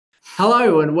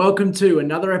Hello and welcome to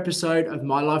another episode of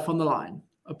My Life on the Line,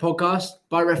 a podcast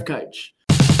by Ref Coach.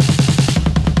 Sorry,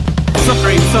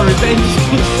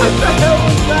 Benji. What the hell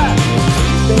was that?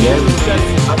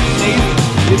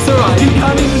 It's alright, he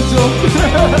can't even talk. He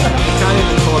can't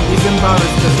even talk. He's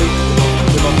embarrassed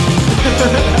because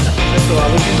That's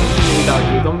alright, we can continue without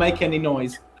you. Don't make any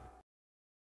noise.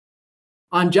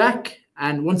 I'm Jack,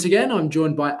 and once again, I'm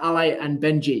joined by Ale and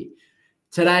Benji.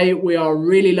 Today, we are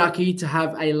really lucky to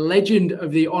have a legend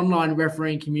of the online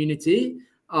refereeing community.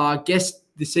 Our guest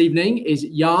this evening is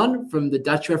Jan from the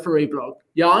Dutch Referee blog.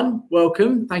 Jan,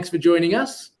 welcome. Thanks for joining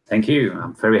us. Thank you.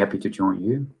 I'm very happy to join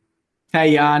you.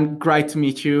 Hey, Jan. Great to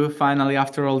meet you finally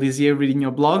after all this year reading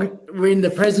your blog. We're in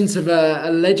the presence of a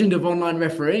legend of online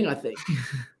refereeing, I think.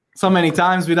 So many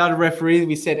times without a referee,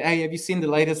 we said, hey, have you seen the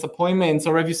latest appointments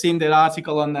or have you seen that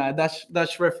article on the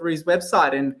Dutch Referee's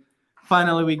website? And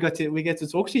finally, we get to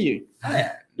talk to you.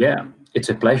 Yeah, it's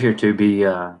a pleasure to be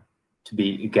a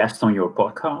guest on your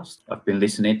podcast. I've been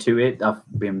listening to it. I've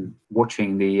been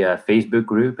watching the Facebook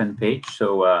group and page.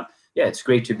 So it's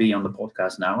great to be on the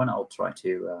podcast now, and I'll try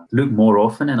to look more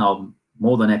often. And I'm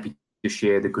more than happy to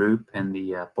share the group and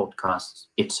the podcast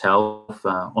itself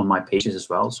on my pages as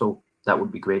well. So that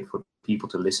would be great for people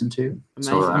to listen to.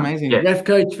 Amazing. Yeah. Ref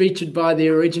Coach featured by the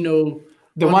original.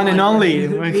 The one and only.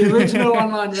 The original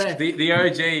online ref. The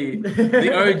OG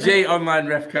online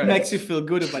ref coach. Makes you feel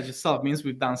good about yourself, means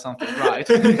we've done something right.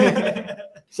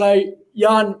 So,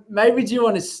 Jan, maybe do you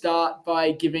want to start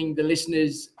by giving the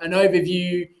listeners an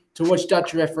overview to what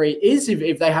Dutch Referee is,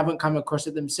 if they haven't come across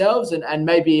it themselves, and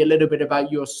maybe a little bit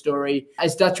about your story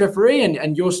as Dutch Referee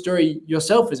and your story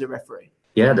yourself as a referee?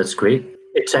 Yeah, that's great.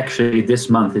 It's actually this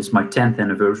month is my 10th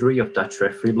anniversary of Dutch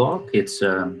Referee blog. It's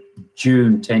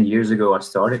June 10 years ago I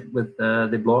started with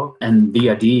the blog. And the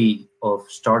idea of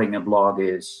starting a blog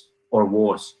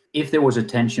was, if there was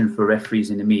attention for referees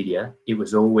in the media, it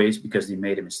was always because they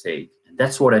made a mistake. And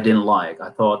that's what I didn't like. I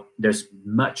thought there's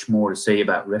much more to say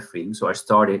about refereeing. So I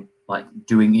started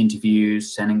doing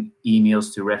interviews, sending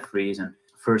emails to referees, and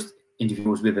first interview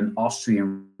was with an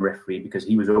Austrian referee because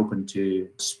he was open to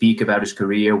speak about his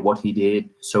career, what he did.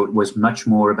 So it was much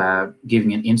more about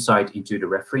giving an insight into the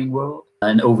refereeing world.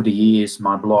 And over the years,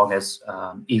 my blog has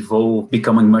evolved,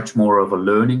 becoming much more of a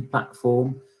learning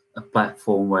platform, a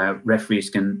platform where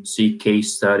referees can see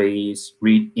case studies,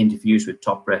 read interviews with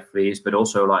top referees, but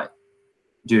also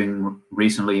doing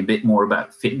recently a bit more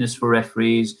about fitness for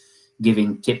referees,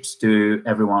 giving tips to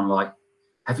everyone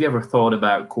have you ever thought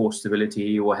about core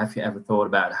stability, or have you ever thought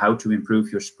about how to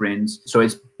improve your sprints? So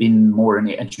it's been more an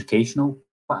educational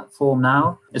platform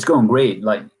now. It's going great.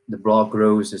 The blog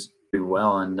grows very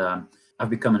well, and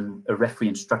I've become a referee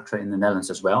instructor in the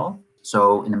Netherlands as well.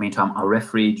 So in the meantime, I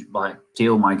referee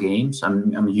till my games.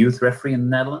 I'm a youth referee in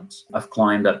the Netherlands. I've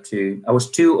climbed up to. I was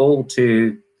too old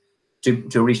to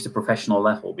reach the professional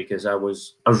level because I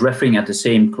was refereeing at the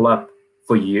same club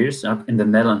for years. In the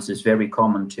Netherlands, it's very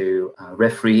common to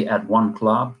referee at one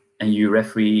club, and you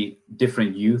referee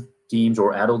different youth teams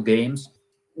or adult games.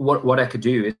 What I could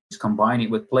do is combine it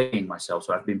with playing myself.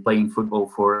 So I've been playing football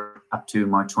for up to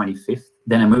my 25th.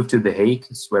 Then I moved to The Hague,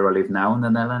 it's where I live now in the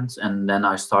Netherlands, and then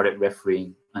I started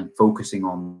refereeing and focusing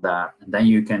on that. And then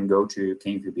you can go to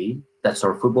KNVB, that's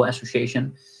our football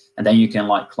association, and then you can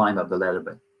climb up the ladder.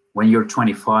 But when you're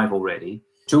 25 already,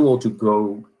 too old to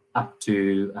go up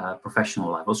to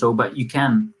professional level. But you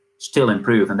can still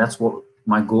improve, and that's what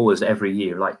my goal is every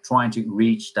year, trying to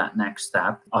reach that next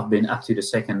step. I've been up to the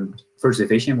first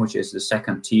division, which is the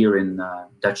second tier in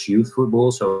Dutch youth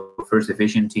football. So first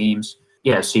division teams,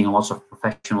 seeing lots of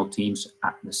professional teams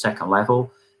at the second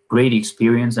level. Great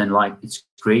experience, and it's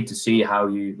great to see how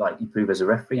you improve as a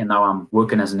referee. And now I'm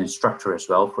working as an instructor as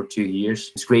well for 2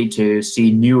 years. It's great to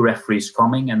see new referees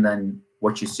coming, and then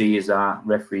what you see is that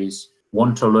referees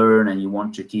want to learn, and you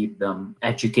want to keep them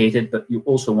educated, but you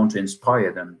also want to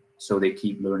inspire them so they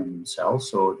keep learning themselves.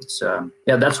 So it's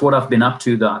that's what I've been up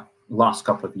to the last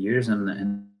couple of years,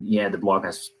 and the blog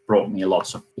has brought me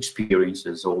lots of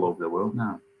experiences all over the world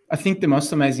now. I think the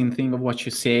most amazing thing of what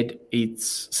you said,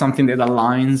 it's something that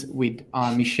aligns with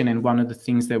our mission, and one of the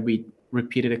things that we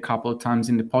repeated a couple of times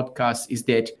in the podcast is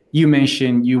that you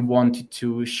mentioned you wanted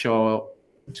to show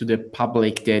to the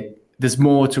public that there's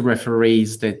more to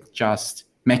referees than just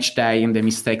match day and the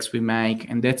mistakes we make.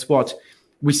 And that's what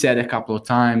we said a couple of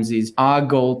times, is our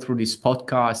goal through this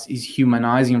podcast is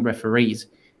humanizing referees,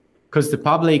 because the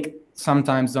public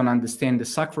sometimes don't understand the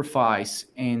sacrifice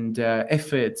and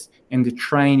efforts and the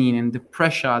training and the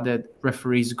pressure that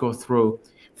referees go through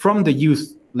from the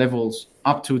youth levels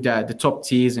up to the top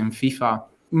tiers in FIFA.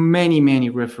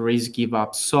 Many referees give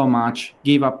up so much,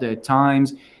 give up their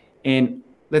times, And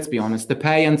let's be honest, the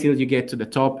pay until you get to the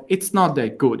top, it's not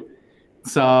that good.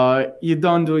 So you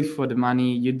don't do it for the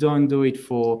money. You don't do it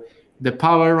for the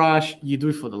power rush. You do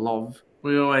it for the love.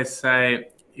 We always say,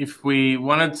 if we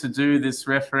wanted to do this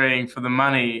refereeing for the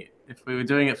money, if we were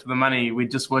doing it for the money,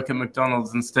 we'd just work at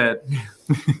McDonald's instead.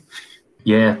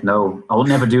 Yeah, no, I will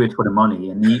never do it for the money.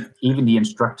 And even the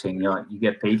instructing, you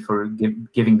get paid for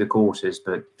giving the courses,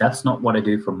 but that's not what I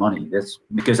do for money. That's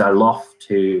because I love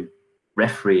to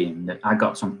refereeing. I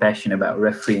got some passion about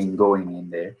refereeing going in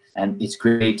there. And it's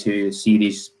great to see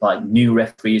these like new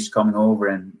referees coming over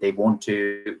and they want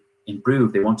to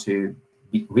improve. They want to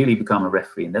really become a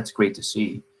referee. And that's great to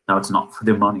see. No, it's not for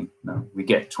the money. No, we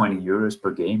get 20 euros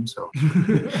per game. So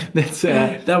that's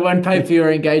that won't pay for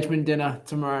your engagement dinner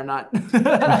tomorrow night. No,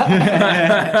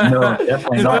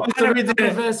 definitely not.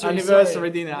 Anniversary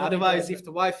dinner. Otherwise, if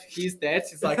the wife hears that,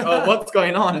 she's like, "Oh, what's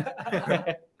going on?"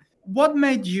 What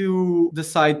made you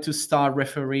decide to start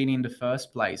refereeing in the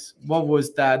first place? What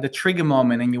was the trigger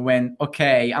moment, and you went,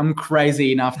 "Okay, I'm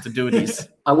crazy enough to do this"?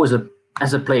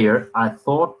 As a player, I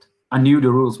thought I knew the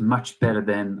rules much better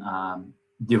than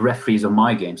the referees of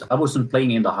my games. I wasn't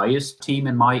playing in the highest team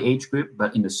in my age group,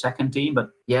 but in the second team. But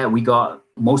yeah, we got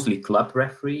mostly club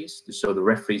referees, so the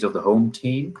referees of the home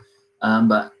team.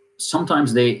 But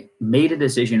sometimes they made a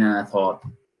decision and I thought,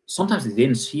 sometimes they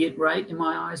didn't see it right in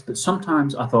my eyes, but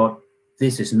sometimes I thought,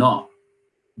 this is not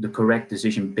the correct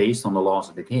decision based on the laws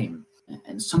of the game.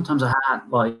 And sometimes I had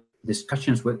like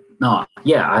discussions with, I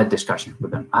had discussions with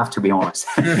them. I have to be honest.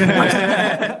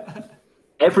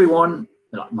 Everyone,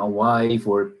 like my wife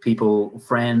or people,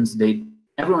 friends,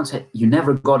 everyone said, you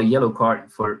never got a yellow card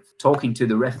for talking to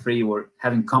the referee or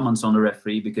having comments on the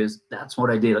referee, because that's what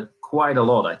I did quite a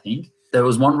lot, I think. There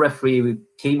was one referee who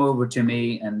came over to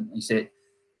me and he said,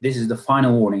 this is the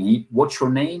final warning. What's your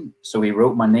name? So he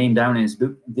wrote my name down in his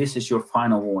book. This is your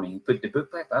final warning. He put the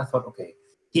book back. I thought, okay,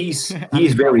 he's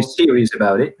very serious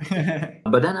about it.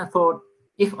 But then I thought,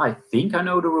 if I think I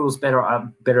know the rules better, I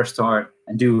better start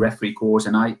and do a referee course.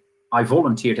 And I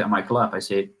volunteered at my club. I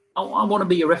said, oh, I want to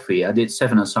be a referee. I did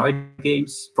 7-a-side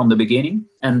games from the beginning.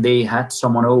 And they had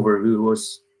someone over who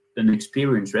was an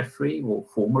experienced referee or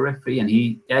former referee. And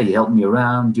he helped me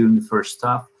around doing the first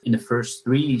stuff. In the first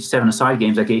 3 7-a-side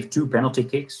games, I gave 2 penalty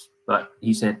kicks. But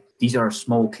he said, these are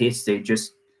small kids.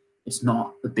 It's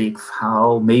not a big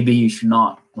foul. Maybe you should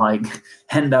not like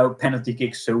hand out penalty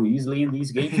kicks so easily in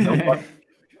these games. Nobody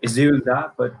is doing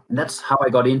that. But that's how I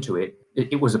got into it.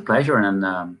 It was a pleasure, and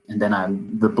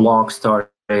then the blog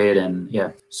started, and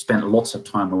spent lots of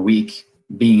time a week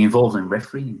being involved in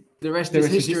refereeing. The rest is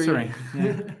history.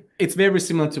 Yeah. It's very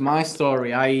similar to my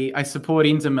story. I support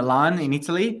Inter Milan in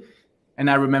Italy, and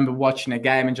I remember watching a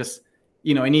game and just,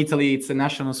 in Italy it's a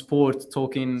national sport,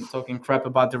 talking crap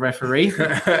about the referee.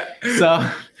 So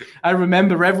I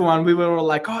remember we were all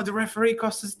like, oh, the referee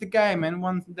cost us the game. And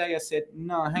one day I said,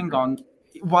 no, hang on.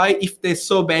 Why, if they're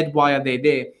so bad, why are they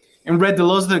there? And read the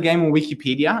laws of the game on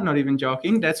Wikipedia, not even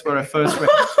joking. That's where I first read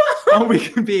on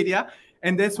Wikipedia.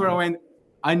 And that's where I went,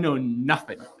 I know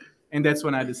nothing. And that's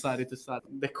when I decided to start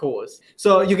the course.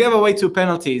 So you gave away 2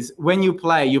 penalties. When you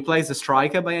play as a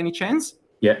striker by any chance?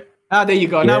 Yeah. Ah, there you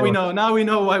go. Yeah. Now we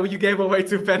know why you gave away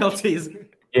 2 penalties.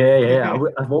 Yeah.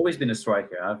 I've always been a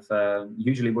striker. I've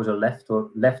usually was a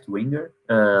left winger.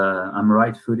 I'm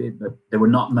right-footed, but there were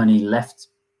not many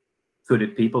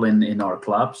left-footed people in our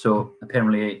club. So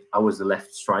apparently I was the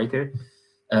left striker.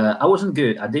 I wasn't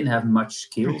good. I didn't have much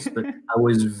skills, but I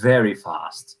was very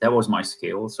fast. That was my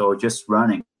skill. So just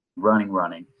running.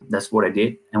 That's what I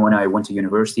did. And when I went to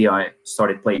university, I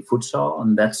started playing futsal,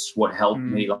 and that's what helped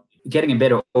me getting a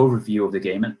better overview of the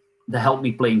game. And that helped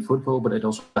me playing football, but it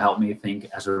also helped me think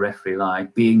as a referee,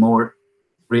 like being more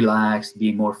relaxed,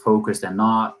 being more focused, and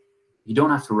you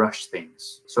don't have to rush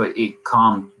things. So it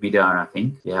calmed me down, I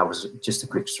think. Yeah, I was just a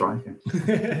quick striker.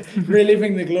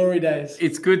 Reliving the glory days.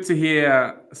 It's good to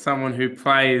hear someone who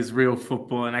plays real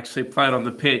football and actually played on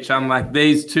the pitch, unlike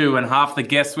these two and half the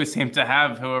guests we seem to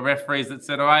have who are referees that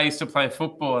said, oh, I used to play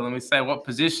football. And we say, what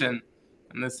position?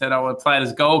 And they said, I played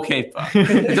as goalkeeper.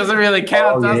 It doesn't really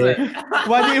count, does it?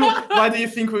 Why do you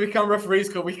think we become referees?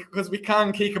 Because we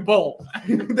can't kick a ball.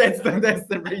 That's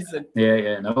the reason.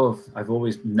 Yeah. No, I've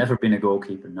always never been a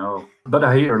goalkeeper, no. But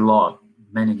I hear a lot,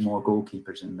 many more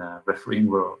goalkeepers in the refereeing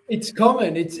world. It's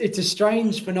common. It's a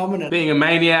strange phenomenon. Being a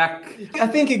maniac. I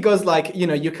think it goes like,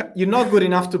 you're not good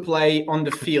enough to play on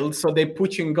the field, so they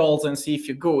put you in goals and see if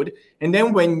you're good. And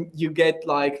then when you get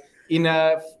like in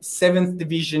a 7th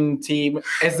division team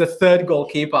as the 3rd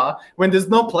goalkeeper, when there's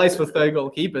no place for 3rd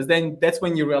goalkeepers, then that's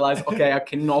when you realize, okay, I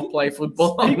cannot play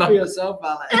football. Speak for yourself,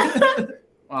 Alex.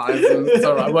 Oh, it's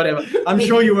all right, whatever. I'm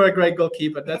sure you were a great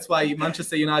goalkeeper. That's why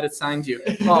Manchester United signed you.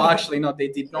 Oh, actually, no, they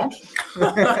did not.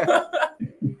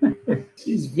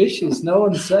 She's vicious. No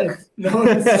one's safe. No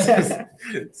one's safe.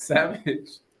 Savage.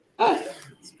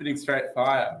 Spitting straight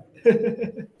fire.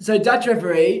 So Dutch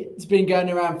referee, it's been going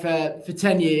around for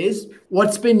 10 years.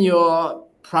 What's been your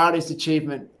proudest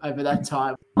achievement over that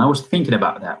time? I was thinking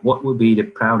about that. What would be the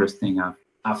proudest thing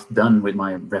I've done with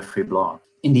my referee blog?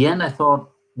 In the end, I thought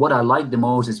what I liked the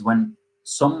most is when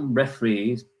some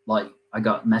referees, like I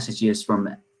got messages from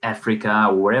Africa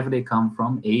or wherever they come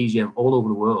from, Asia, all over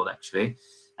the world actually,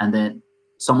 and then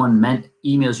someone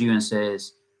emails you and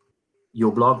says,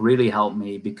 your blog really helped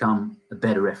me become a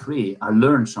better referee. I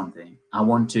learned something. I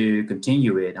want to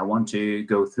continue it. I want to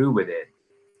go through with it.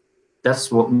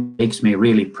 That's what makes me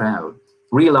really proud.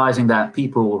 Realizing that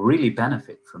people really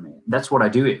benefit from it. That's what I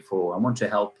do it for. I want to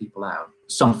help people out.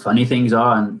 Some funny things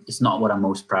are, and it's not what I'm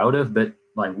most proud of, but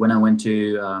like when I went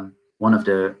to one of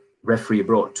the referee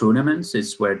abroad tournaments,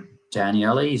 it's where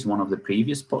Danielle is one of the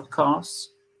previous podcasts.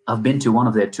 I've been to one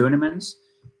of their tournaments,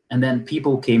 and then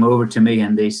people came over to me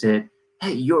and they said,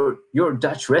 hey, you're a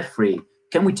Dutch referee.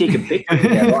 Can we take a picture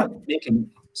together? Like taking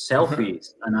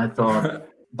selfies. And I thought,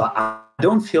 but I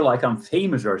don't feel like I'm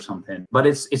famous or something. But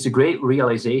it's a great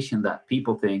realization that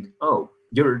people think, oh,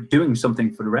 you're doing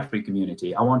something for the referee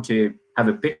community. I want to have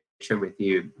a picture with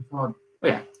you. I thought, oh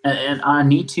yeah. And I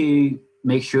need to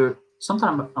make sure,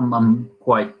 sometimes I'm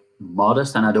quite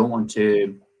modest and I don't want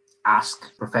to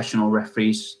ask professional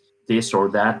referees this or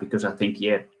that because I think,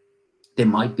 yeah, they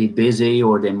might be busy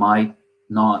or they might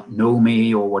not know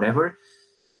me or whatever.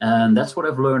 And that's what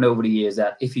I've learned over the years,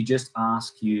 that if you just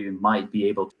ask, you might be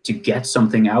able to get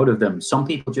something out of them. Some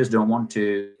people just don't want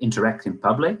to interact in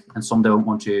public and some don't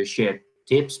want to share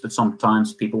tips, but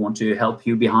sometimes people want to help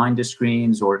you behind the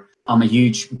screens. Or I'm a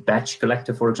huge badge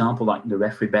collector, for example, like the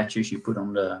referee badges you put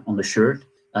on the shirt.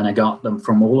 And I got them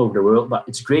from all over the world, but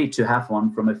it's great to have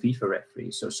one from a FIFA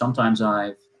referee. So sometimes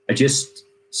I just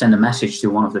send a message to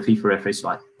one of the FIFA referees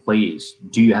like, please,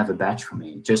 do you have a badge for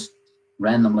me? Just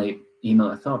randomly email.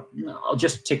 I thought, no, I'll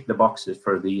just tick the boxes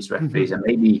for these referees and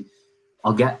maybe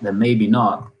I'll get them, maybe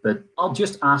not, but I'll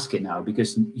just ask it now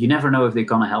because you never know if they're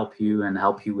going to help you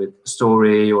with a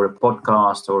story or a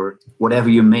podcast or whatever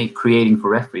you creating for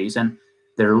referees. And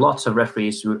there are lots of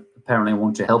referees who apparently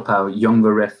want to help out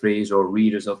younger referees or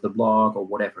readers of the blog or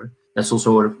whatever. That's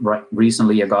also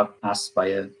recently I got asked by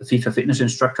a FIFA fitness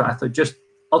instructor. I thought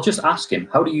I'll just ask him,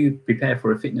 how do you prepare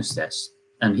for a fitness test?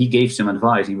 And he gave some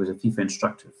advice. He was a FIFA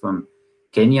instructor from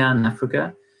Kenya and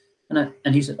Africa.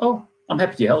 And he said, oh, I'm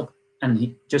happy to help. And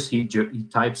he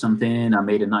typed something. I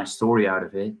made a nice story out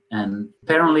of it. And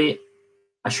apparently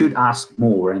I should ask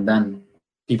more, and then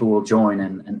people will join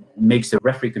and makes the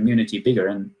referee community bigger.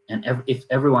 And if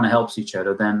everyone helps each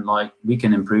other, then like we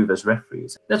can improve as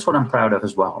referees. That's what I'm proud of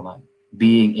as well. Like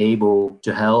being able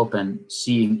to help and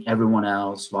seeing everyone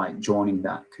else like joining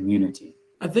that community.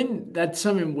 I think that's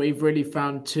something we've really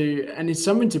found too, and it's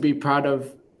something to be proud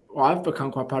of. Well, I've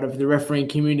become quite proud of the refereeing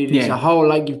community as a whole.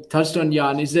 Like you've touched on,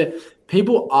 Jan, is that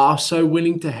people are so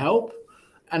willing to help.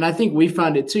 And I think we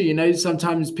found it too. You know,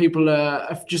 sometimes people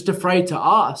are just afraid to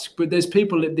ask, but there's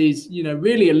people at these, you know,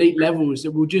 really elite levels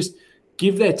that will just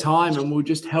give their time and will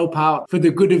just help out for the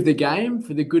good of the game,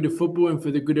 for the good of football and for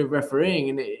the good of refereeing.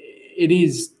 And it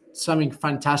is something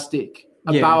fantastic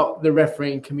about the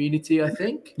refereeing community, I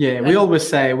think. Yeah, we always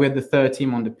say we're the third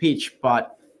team on the pitch,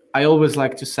 but I always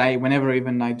like to say, whenever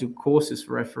even I do courses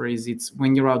for referees, it's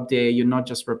when you're out there, you're not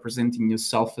just representing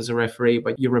yourself as a referee,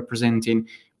 but you're representing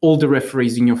all the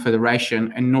referees in your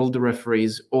federation and all the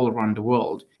referees all around the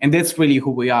world. And that's really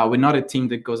who we are. We're not a team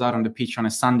that goes out on the pitch on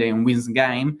a Sunday and wins the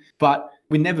game, but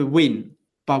we never win.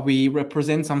 But we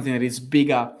represent something that is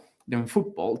bigger than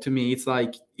football. To me,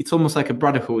 it's almost like a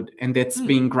brotherhood, and that's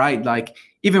been great. Like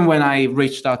even when I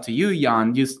reached out to you,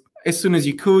 Jan, just as soon as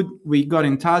you could, we got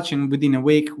in touch, and within a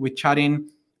week we're chatting.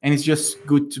 And it's just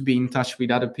good to be in touch with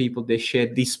other people that share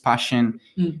this passion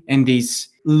and this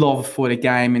love for the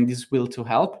game and this will to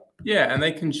help. Yeah, and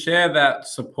they can share that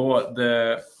support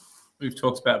we've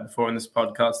talked about before in this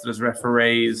podcast, that as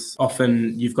referees,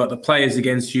 often you've got the players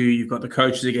against you, you've got the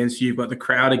coaches against you, you've got the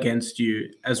crowd against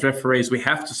you. As referees, we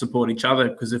have to support each other,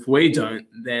 because if we don't,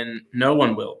 then no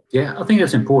one will. Yeah, I think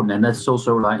that's important. And that's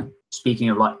also like, speaking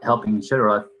of like helping each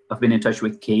other, I've been in touch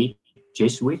with Kate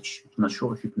Jeswich. I'm not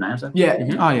sure if you pronounce that. Yeah.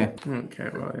 Mm-hmm. Oh, yeah. Okay,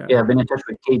 well, yeah. Yeah, I've been in touch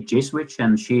with Kate Jeswich,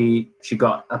 and she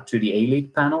got up to the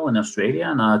A-League panel in Australia.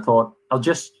 And I thought, I'll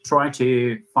just try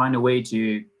to find a way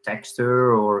to text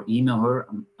her or email her.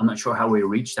 I'm not sure how we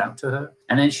reached out to her.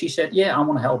 And then she said, yeah, I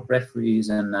want to help referees.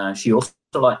 And she also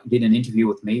like did an interview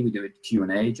with me. We did a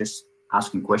Q&A, just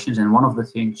asking questions. And one of the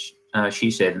things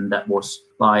she said, and that was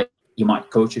like, you might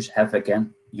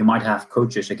have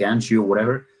coaches against you or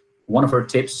whatever. One of her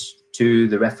tips to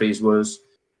the referees was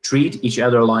treat each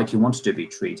other like you want to be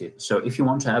treated. So if you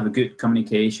want to have a good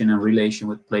communication and relation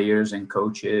with players and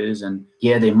coaches, and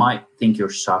they might think you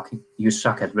suck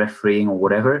at refereeing or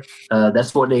whatever.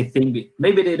 That's what they think.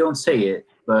 Maybe they don't say it,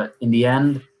 but in the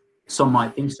end, some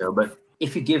might think so. But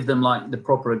if you give them like the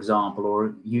proper example,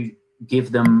 or you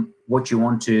give them what you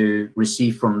want to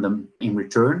receive from them in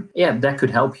return, that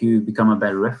could help you become a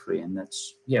better referee. And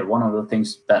that's one of the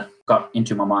things that got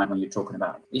into my mind when you're talking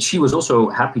about it. She was also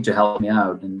happy to help me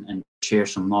out and share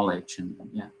some knowledge, and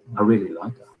I really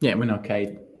like her. Yeah, we know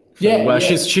Kate.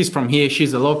 She's from here.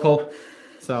 She's a local.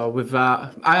 So we've I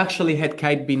actually had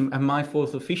Kate been my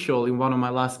fourth official in one of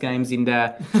my last games in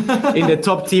the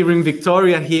top tier in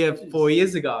Victoria here 4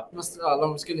 years ago. I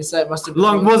was going to say it must have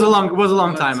been was a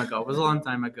long time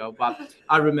ago. But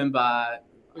I remember.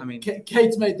 I mean,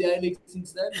 Kate's made the A-League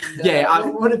since then.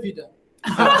 And, what have you done?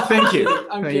 Thank you.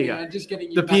 I'm there kidding. you go. I'm just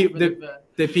getting you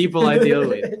the people I deal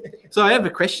with. So I have a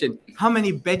question. How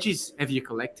many badges have you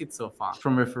collected so far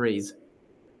from referees?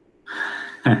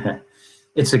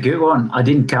 It's a good one. I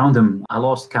didn't count them. I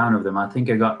lost count of them. I think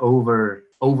I got over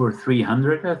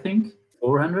 300, I think.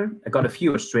 400. I got a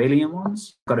few Australian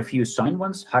ones. Got a few signed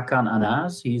ones. Hakan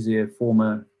Anaz, he's a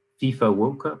former FIFA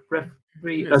World Cup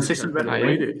referee, assistant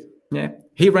referee. Yeah.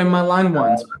 He ran my line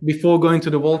once before going to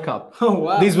the World Cup. Oh,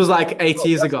 wow. This was like 8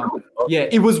 years ago. Cool. Yeah,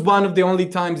 it was one of the only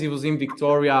times he was in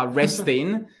Victoria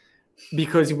resting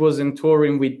because he wasn't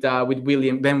touring with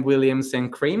Ben Williams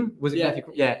and Cream. Was it?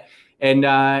 Yeah.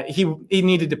 And he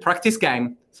needed the practice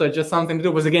game. So just something to do.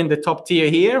 It was, again, the top tier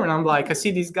here. And I'm like, I see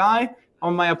this guy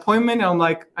on my appointment. And I'm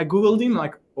like, I Googled him,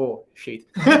 like, oh, shit.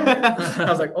 I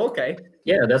was like, okay.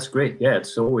 Yeah, that's great. Yeah,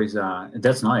 it's always,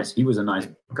 that's nice. He was a nice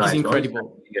guy. He's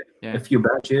incredible. A few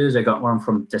badges. I got one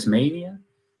from Tasmania.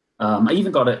 I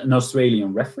even got an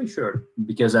Australian referee shirt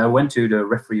because I went to the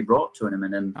referee abroad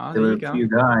tournament, and there were a few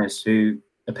guys who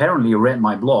apparently read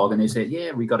my blog, and they said,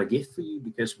 we got a gift for you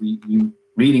because you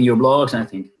reading your blogs. And I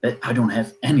think, I don't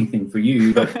have anything for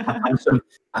you, but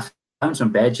I found some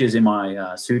badges in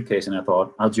my suitcase, and I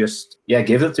thought I'll just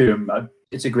give it to him.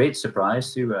 It's a great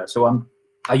surprise too. So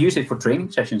I use it for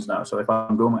training sessions now. So if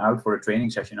I'm going out for a training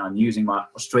session, I'm using my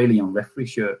Australian referee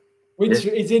shirt. Which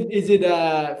is it?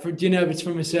 Do you know if it's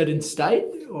from a certain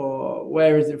state, or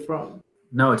where is it from?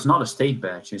 No, it's not a state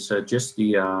badge. It's just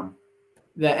the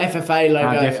FFA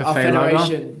logo, the FFA our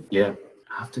federation. Logo?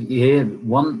 Yeah.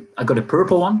 One. I got a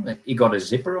purple one. It got a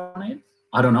zipper on it.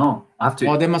 I don't know. I have to.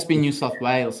 Oh, there must be New South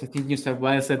Wales. I think New South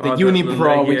Wales had the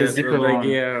Unipro with the zipper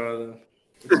on.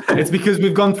 It's because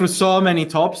we've gone through so many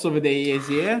tops over the years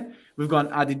here. We've gone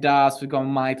Adidas, we've gone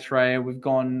Maitre, we've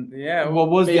gone... what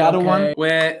was the other one?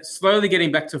 We're slowly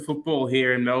getting back to football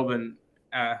here in Melbourne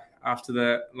after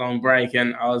the long break,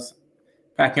 and I was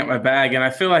packing up my bag, and I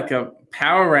feel like a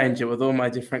Power Ranger with all my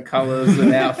different colours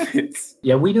and outfits.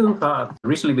 Yeah, we do.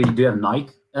 Recently, we do have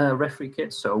Nike referee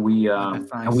kits, so we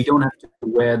and we don't have to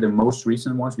wear the most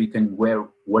recent ones. We can wear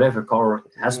whatever color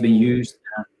has been used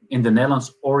in the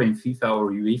Netherlands or in FIFA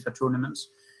or UEFA tournaments.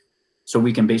 So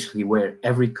we can basically wear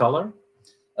every color.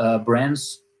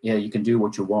 Brands, you can do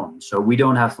what you want. So we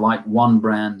don't have like one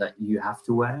brand that you have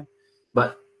to wear.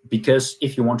 But because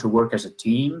if you want to work as a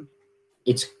team,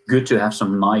 it's good to have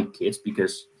some Nike kits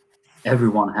because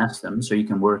everyone has them, so you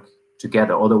can work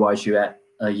together. Otherwise, you add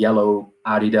a yellow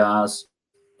Adidas,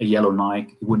 a yellow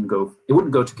Nike, it wouldn't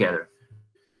go together.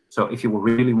 So if you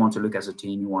really want to look as a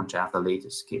team, you want to have the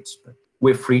latest kits. But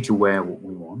we're free to wear what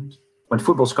we want. When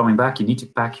football's coming back, you need to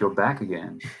pack your bag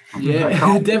again.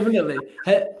 Yeah, definitely.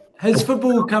 Has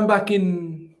football come back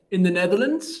in the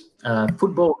Netherlands?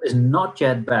 Football is not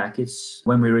yet back. It's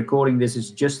when we're recording this, it's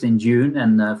just in June,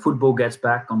 and football gets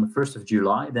back on the 1st of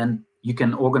July. Then you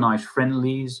can organize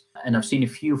friendlies, and I've seen a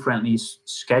few friendlies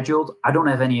scheduled. I don't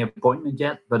have any appointment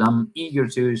yet, but I'm eager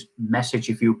to message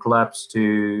a few clubs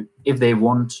if they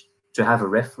want to have a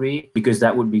referee, because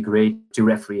that would be great to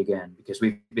referee again, because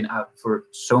we've been out for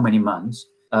so many months.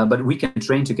 But we can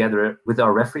train together with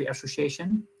our referee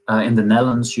association. In the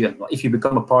Netherlands, if you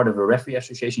become a part of a referee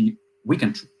association, we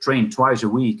can train twice a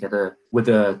week with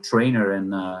a trainer,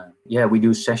 and we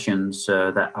do sessions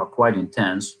that are quite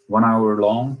intense, 1 hour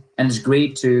long, and it's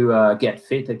great to get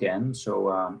fit again. So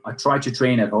I tried to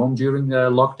train at home during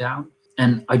the lockdown,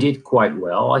 and I did quite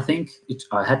well. I think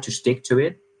I had to stick to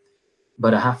it,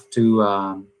 but I have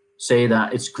to say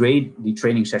that it's great, the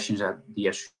training sessions at the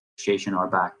association are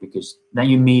back, because then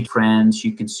you meet friends,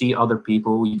 you can see other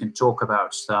people, you can talk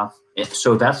about stuff.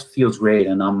 So that feels great.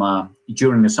 And I'm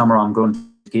during the summer, I'm going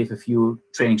to give a few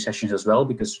training sessions as well,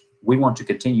 because we want to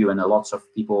continue, and lots of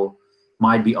people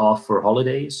might be off for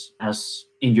holidays. As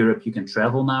in Europe, you can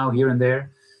travel now here and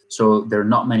there. So there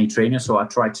are not many trainers. So I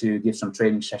try to give some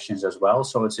training sessions as well.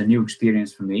 So it's a new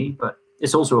experience for me, but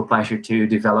it's also a pleasure to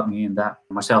develop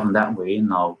myself in that way.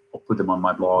 And I'll put them on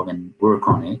my blog and work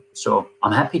on it. So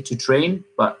I'm happy to train,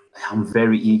 but I'm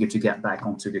very eager to get back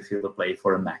onto the field of play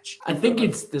for a match. I think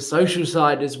it's the social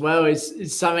side as well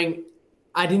is something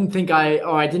I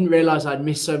didn't realize I'd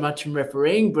missed so much from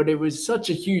refereeing, but it was such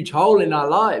a huge hole in our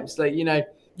lives. Like,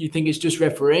 you think it's just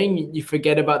refereeing, you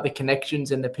forget about the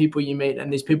connections and the people you meet,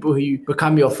 and these people who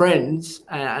become your friends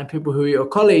and people who are your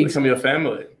colleagues. Become your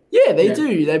family. Yeah, they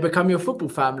do. They become your football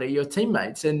family, your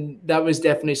teammates. And that was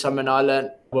definitely something I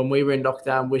learned when we were in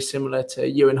lockdown. We're similar to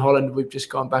you in Holland. We've just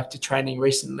gone back to training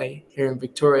recently here in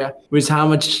Victoria, was how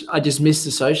much I just missed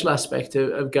the social aspect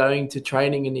of going to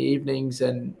training in the evenings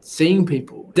and seeing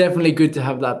people. Definitely good to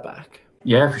have that back.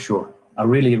 Yeah, for sure. I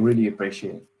really, really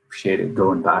appreciate it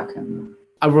going back. And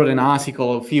I wrote an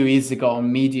article a few years ago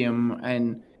on Medium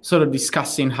and sort of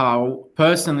discussing how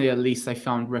personally, at least, I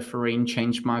found refereeing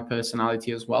changed my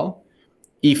personality as well.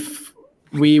 If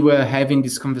we were having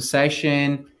this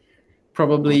conversation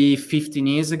probably 15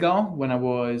 years ago when I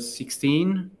was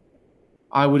 16,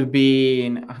 I would have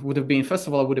been, first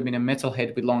of all, I would have been a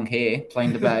metalhead with long hair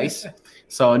playing the bass.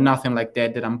 So nothing like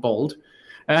that I'm bald.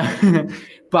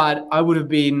 But I would have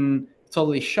been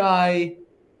totally shy.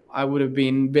 I would have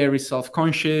been very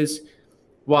self-conscious.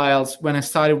 Whilst when I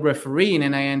started refereeing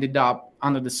and I ended up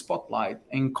under the spotlight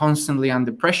and constantly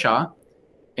under pressure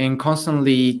and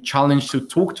constantly challenged to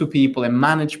talk to people and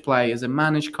manage players and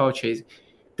manage coaches,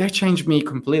 that changed me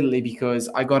completely, because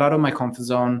I got out of my comfort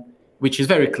zone, which is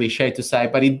very cliche to say,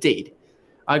 but it did.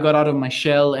 I got out of my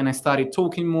shell and I started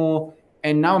talking more,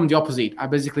 and now I'm the opposite. I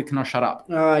basically cannot shut up.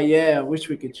 Yeah, I wish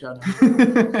we could shut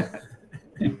up.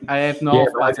 I have no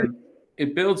button.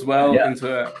 It builds well into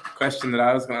a question that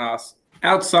I was going to ask.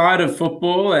 Outside of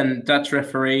football and Dutch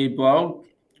Referee blog,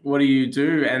 what do you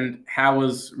do, and how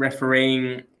has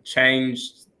refereeing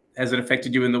changed? Has it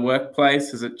affected you in the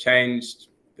workplace? Has it changed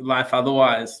life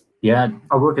otherwise? Yeah,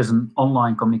 I work as an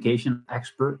online communication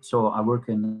expert. So I work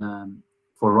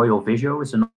for Royal Visio.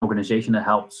 It's an organization that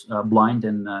helps blind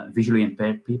and visually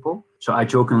impaired people. So I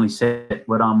jokingly said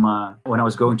when I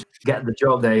was going to get the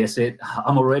job there, I said,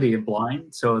 I'm already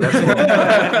blind. So that's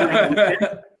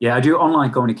what yeah, I do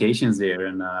online communications there.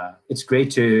 And it's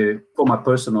great for my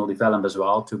personal development as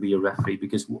well, to be a referee,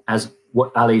 because as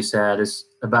what Ali said, is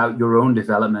about your own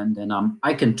development. And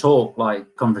I can talk like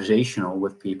conversational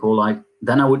with people,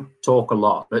 then I would talk a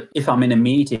lot. But if I'm in a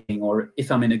meeting or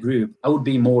if I'm in a group, I would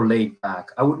be more laid back.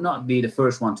 I would not be the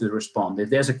first one to respond. If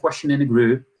there's a question in a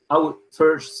group, I would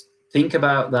first think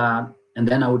about that, and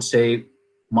then I would say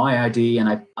my idea,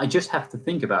 and I just have to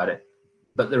think about it.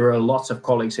 But there are lots of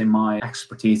colleagues in my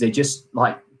expertise, they just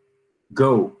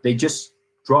go. They just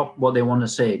drop what they want to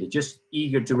say. They're just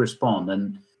eager to respond.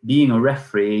 And being a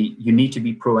referee, you need to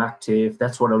be proactive.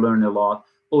 That's what I learned a lot.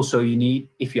 Also,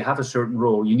 if you have a certain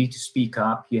role, you need to speak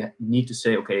up. You need to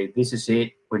say, okay, this is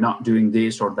it. We're not doing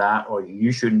this or that, or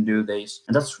you shouldn't do this.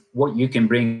 And that's what you can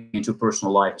bring into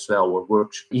personal life as well, or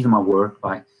work, even my work.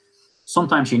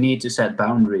 Sometimes you need to set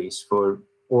boundaries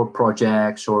or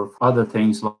projects or other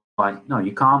things no,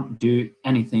 you can't do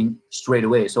anything straight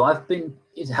away. So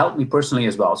it helped me personally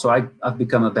as well. So I've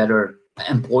become a better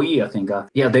employee, I think.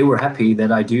 They were happy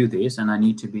that I do this, and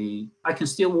I can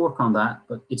still work on that,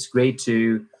 but it's great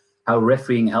how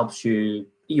refereeing helps you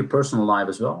in your personal life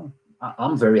as well.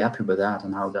 I'm very happy with that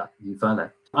and how that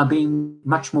developed. I'm being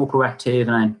much more proactive,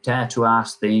 and I dare to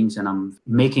ask things, and I'm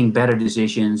making better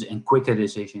decisions and quicker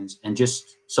decisions, and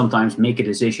just sometimes make a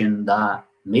decision that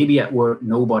maybe at work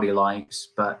nobody likes,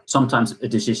 but sometimes a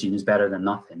decision is better than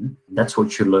nothing. That's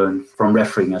what you learn from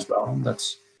refereeing as well.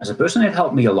 As a person, it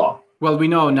helped me a lot. Well, we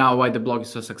know now why the blog is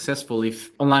so successful.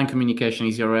 If online communication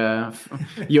is your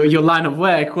line of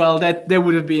work, well, that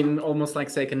would have been almost like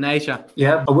second nature.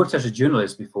 Yeah, I worked as a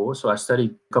journalist before, so I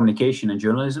studied communication and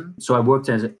journalism. So I worked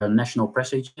as a national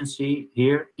press agency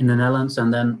here in the Netherlands,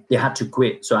 and then they had to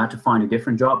quit, so I had to find a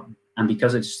different job. And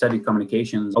because I studied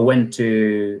communications, I went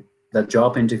to that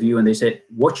job interview, and they said,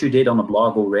 what you did on the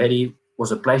blog already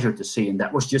was a pleasure to see. And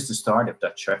that was just the start of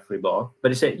Dutch Referee blog. But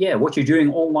they said, yeah, what you're doing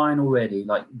online already,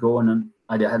 going and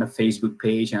I had a Facebook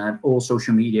page and I had all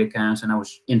social media accounts, and I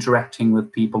was interacting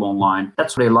with people online.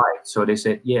 That's what they liked. So they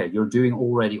said, yeah, you're doing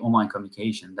already online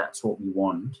communication. That's what we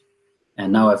want.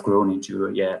 And now I've grown into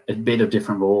a bit of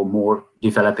different role, more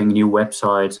developing new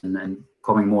websites and then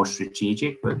becoming more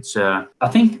strategic. But I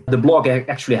think the blog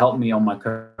actually helped me on my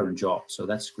current job. So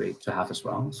that's great to have as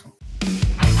well. So.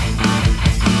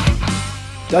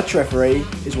 Dutch Referee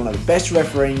is one of the best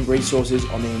refereeing resources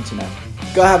on the internet.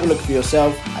 Go have a look for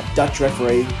yourself at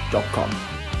dutchreferee.com.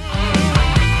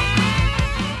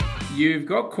 You've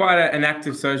got quite an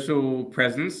active social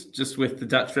presence just with the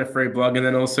Dutch Referee blog, and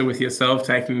then also with yourself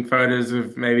taking photos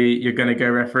of maybe you're going to go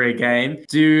referee a game.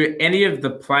 Do any of the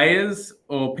players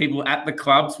or people at the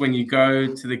clubs, when you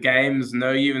go to the games,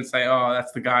 know you and say, oh,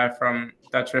 that's the guy from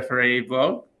Dutch Referee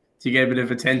blog? Do you get a bit of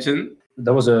attention?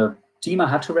 There was a team I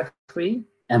had to referee,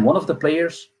 and one of the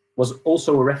players was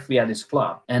also a referee at his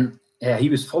club. And he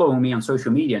was following me on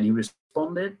social media, and he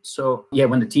responded. So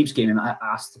when the teams came in, I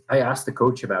asked the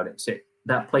coach about it. Say,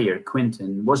 that player,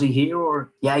 Quinton, was he here?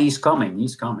 Or he's coming.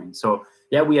 So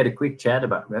we had a quick chat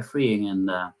about refereeing, and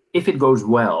if it goes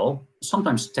well,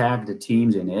 sometimes tag the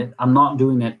teams in it. I'm not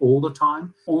doing that all the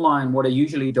time. Online, what I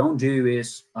usually don't do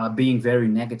is being very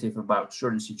negative about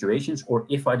certain situations, or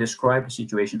if I describe a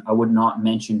situation, I would not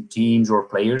mention teams or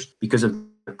players because of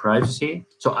the privacy.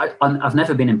 So I've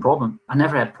never been in problem. I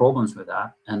never had problems with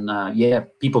that. And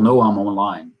people know I'm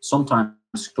online. Sometimes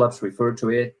clubs refer to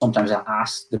it. Sometimes I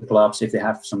ask the clubs if they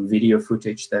have some video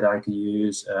footage that I can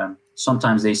use.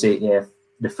 Sometimes they say,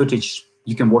 the footage,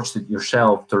 you can watch it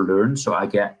yourself to learn. So I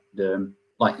get the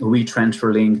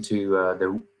retransfer link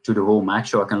to the whole match,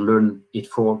 so I can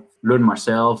learn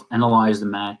myself, analyze the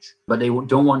match. But they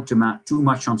don't want to too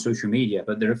much on social media.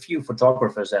 But there are a few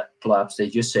photographers at clubs. They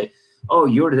just say, oh,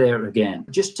 you're there again.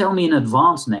 Just tell me in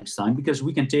advance next time, because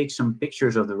we can take some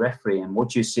pictures of the referee. And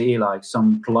what you see, like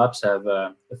some clubs have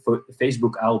a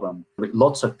Facebook album with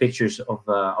lots of pictures of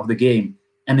the game.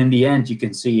 And in the end, you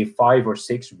can see 5 or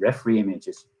 6 referee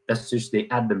images. That's just, they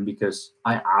add them because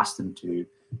I asked them to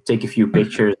take a few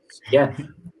pictures.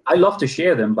 I love to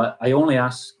share them, but I only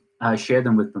share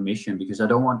them with permission, because I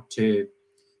don't want to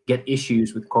get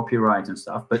issues with copyright and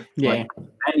stuff. But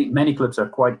many clubs are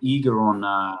quite eager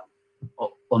on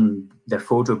their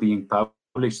photo being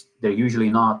published. They're usually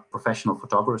not professional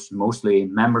photographers, mostly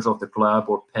members of the club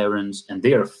or parents, and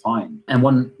they are fine. And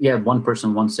one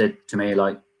person once said to me,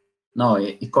 like, no,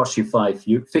 it costs you 50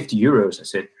 euros. I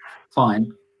said,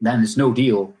 fine, then it's no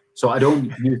deal. So I don't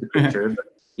use the picture, but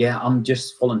I'm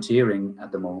just volunteering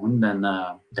at the moment, and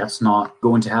that's not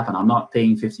going to happen. I'm not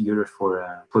paying 50 euros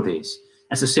for this.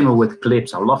 It's similar with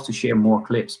clips. I would love to share more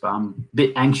clips, but I'm a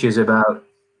bit anxious about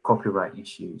copyright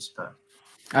issues. But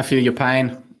I feel your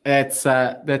pain. That's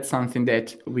something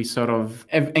that we sort of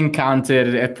have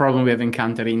encountered, a problem we have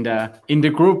encountered in the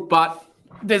group. But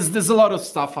there's a lot of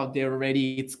stuff out there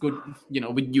already. It's good,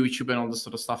 with YouTube and all this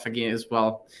sort of stuff again as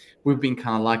well. We've been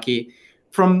kind of lucky.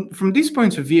 From this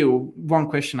point of view, one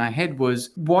question I had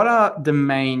was, what are the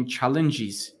main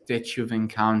challenges that you've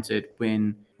encountered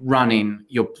when running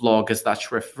your blog as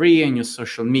Dutch Referee and your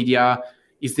social media?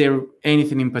 Is there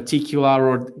anything in particular,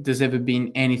 or there's ever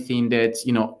been anything that,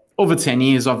 over 10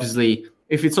 years, obviously,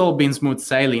 if it's all been smooth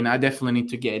sailing, I definitely need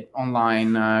to get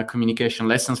online communication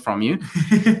lessons from you.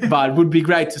 But it would be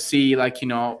great to see,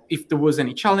 if there was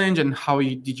any challenge and how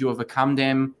did you overcome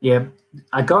them? Yeah,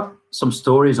 I got some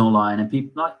stories online, and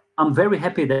people, I'm very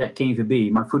happy that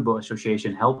KNVB, my football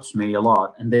association, helps me a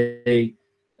lot, and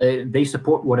they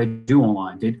support what I do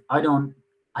online.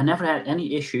 I never had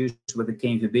any issues with the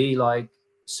KNVB, like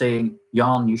saying,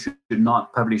 Jan, you should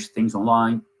not publish things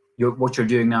online. What you're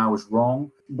doing now is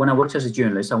wrong. When I worked as a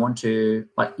journalist, I want to,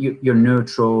 you're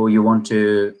neutral, you want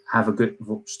to have a good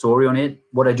story on it.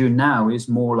 What I do now is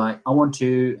more like, I want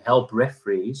to help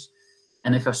referees.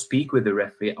 And if I speak with the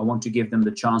referee, I want to give them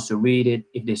the chance to read it.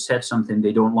 If they said something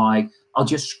they don't like, I'll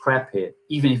just scrap it,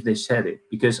 even if they said it,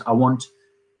 because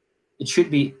it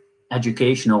should be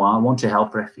educational. I want to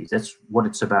help referees. That's what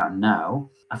it's about now.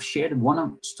 I've shared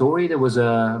one story. There was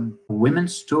a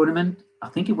women's tournament. I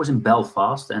think it was in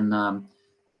Belfast, and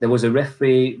there was a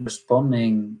referee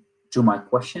responding to my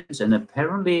questions, and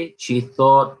apparently she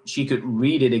thought she could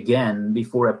read it again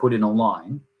before I put it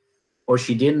online, or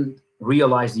she didn't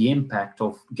realize the impact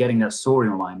of getting that story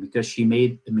online, because she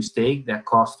made a mistake that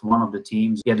cost one of the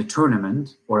teams a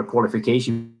tournament or a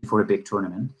qualification for a big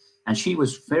tournament. And she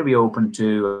was very open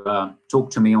to talk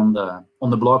to me on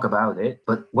the blog about it.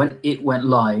 But when it went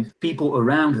live, people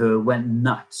around her went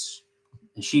nuts.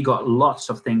 And she got lots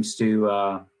of things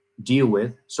to deal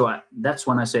with. So that's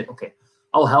when I said, okay,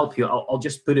 I'll help you. I'll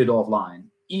just put it offline.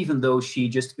 Even though she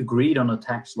just agreed on a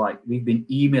text, like we've been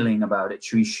emailing about it.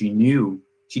 She knew.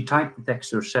 She typed the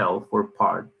text herself for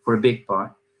a big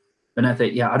part. And I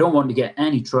thought, yeah, I don't want to get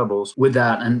any troubles with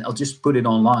that, and I'll just put it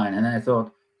online. And then I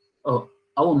thought, oh,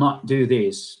 I will not do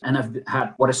this. And I've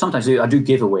had what I sometimes do. I do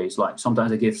giveaways. Like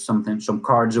sometimes I give some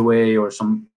cards away or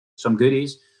some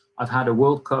goodies. I've had a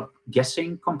World Cup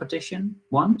guessing competition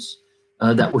once.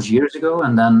 That was years ago.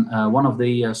 And then one of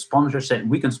the sponsors said,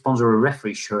 we can sponsor a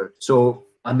referee shirt. So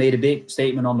I made a big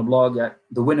statement on the blog that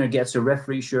the winner gets a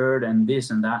referee shirt and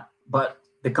this and that. But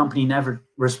the company never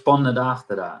responded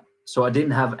after that. So I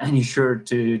didn't have any shirt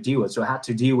to deal with. So I had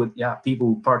to deal with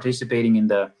people participating in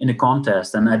the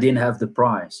contest, and I didn't have the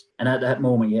prize. And at that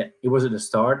moment, it was at the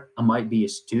start. I might be a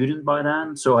student by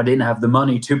then, so I didn't have the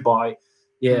money to buy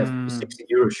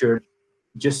 €60 shirt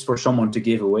just for someone to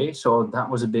give away. So that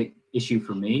was a big issue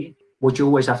for me. What you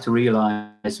always have to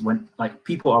realize when like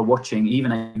people are watching,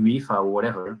 even at UEFA or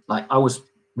whatever, like I was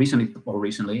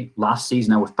recently, last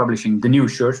season, I was publishing the new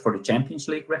shirts for the Champions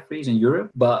League referees in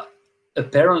Europe, but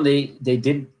apparently they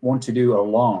didn't want to do a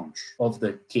launch of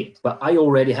the kit, but I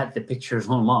already had the pictures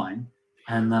online.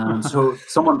 And so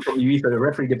someone from UEFA, the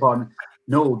referee department,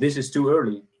 no, this is too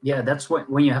early. Yeah, that's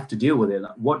when you have to deal with it.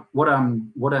 What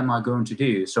am I going to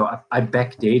do? So I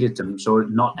backdated them so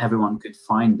not everyone could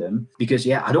find them, because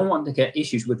I don't want to get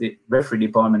issues with the referee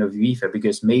department of UEFA,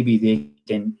 because maybe they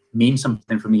can mean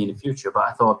something for me in the future. But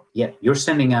I thought, you're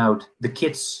sending out the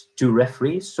kits to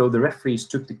referees, so the referees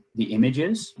took the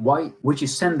images. Why would you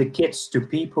send the kits to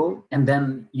people and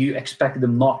then you expect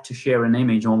them not to share an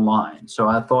image online? So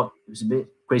I thought it was a bit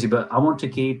crazy, but I want to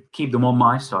keep them on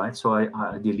my side, so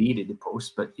I deleted the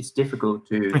post. But it's difficult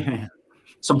to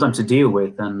sometimes to deal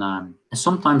with, and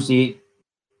sometimes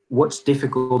what's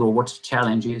difficult or what's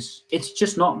challenge is it's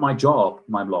just not my job,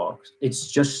 my blogs. It's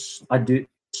just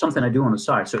something I do on the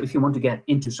side. So if you want to get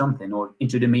into something or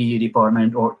into the media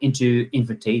department or into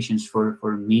invitations for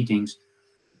meetings,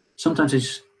 sometimes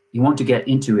you want to get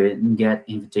into it and get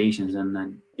invitations, and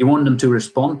then you want them to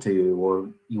respond to you, or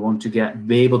you want to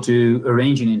be able to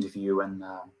arrange an interview. And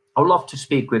I would love to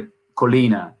speak with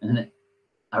Colina. And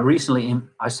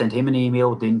I sent him an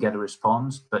email, didn't get a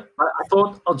response, but I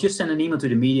thought I'll just send an email to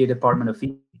the media department of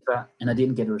FIFA, and I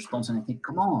didn't get a response. And I think,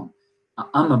 come on,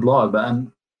 I'm a blog, but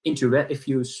I'm into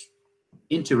refereeing.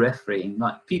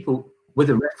 Like people with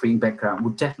a refereeing background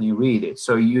would definitely read it.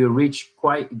 So you reach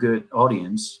quite a good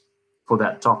audience for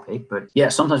that topic. But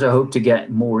sometimes I hope to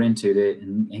get more into it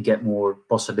and get more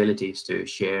possibilities to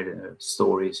share the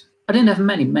stories. I didn't have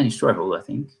many struggles, I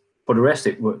think. For the rest,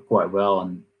 it worked quite well.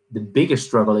 And the biggest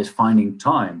struggle is finding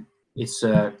time. It's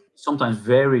sometimes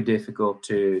very difficult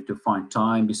to find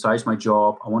time besides my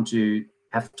job. I want to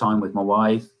have time with my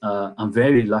wife. I'm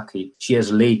very lucky. She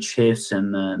has late shifts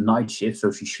and night shifts,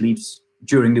 so she sleeps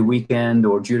during the weekend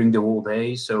or during the whole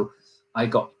day. So I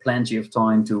got plenty of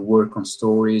time to work on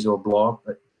stories or blog,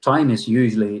 but time is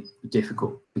usually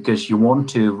difficult because you want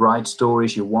to write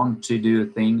stories, you want to do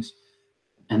things,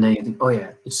 and then you think,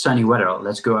 it's sunny weather,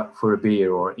 let's go out for a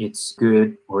beer, or it's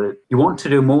good, or you want to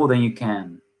do more than you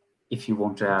can if you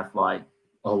want to have like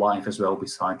a life as well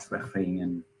besides refereeing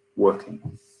and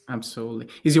working. Absolutely.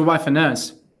 Is your wife a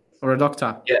nurse or a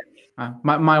doctor? Yeah.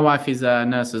 My wife is a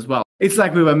nurse as well. It's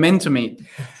like we were meant to meet.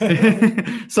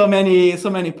 so many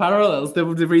parallels. The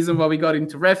reason why we got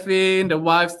into refereeing, the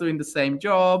wife's doing the same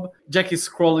job. Jack is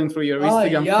scrolling through your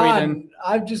Instagram feed. And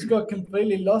I've just got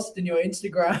completely lost in your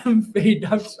Instagram feed.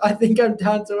 I think I'm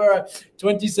down to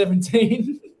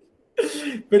 2017.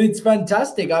 But it's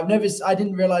fantastic. I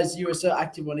didn't realize you were so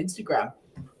active on Instagram.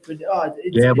 But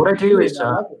what I do is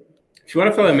if you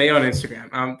want to follow me on Instagram,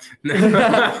 no.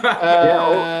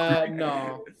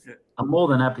 I'm more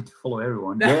than happy to follow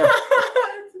everyone.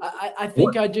 I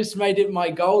think I just made it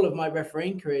my goal of my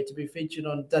refereeing career to be featured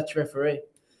on Dutch Referee.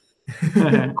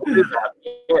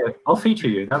 I'll feature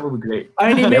you. That would be great.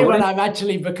 Only when I'm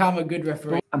actually become a good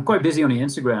referee. I'm quite busy on the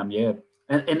Instagram,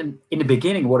 And in the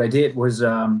beginning, what I did was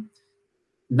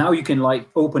now you can like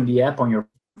open the app on your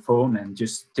phone and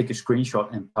just take a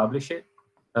screenshot and publish it.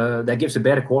 That gives a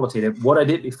better quality. What I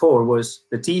did before was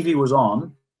the TV was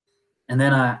on, and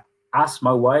then I asked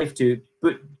my wife to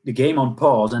put the game on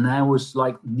pause, and I was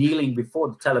like kneeling before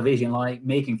the television, like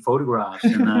making photographs,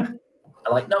 and I'm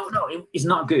like, no, it's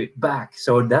not good. Back.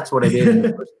 So that's what I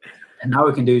did. And now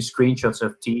we can do screenshots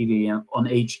of TV on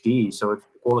HD, so the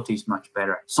quality is much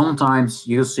better. Sometimes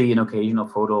you'll see an occasional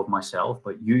photo of myself,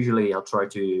 but usually I'll try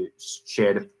to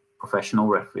share the professional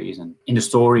referees, and in the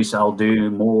stories I'll do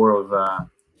more of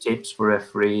tips for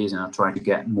referees, and I'll try to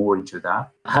get more into that.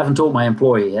 I haven't told my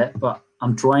employee yet, but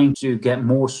I'm trying to get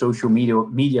more social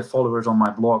media followers on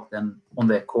my blog than on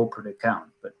their corporate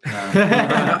account, but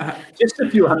just a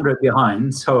few hundred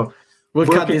behind. So we'll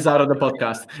cut this out of the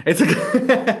podcast. It's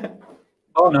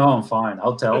Oh no, I'm fine.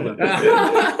 I'll tell them.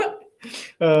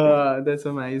 That's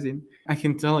amazing. I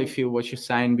can totally feel what you're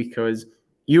saying, because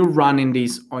you're running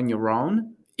this on your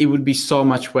own. It would be so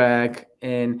much work.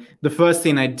 And the first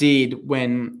thing I did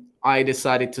when I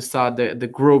decided to start the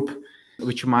group,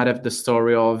 which you might have the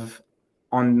story of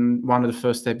on one of the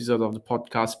first episodes of the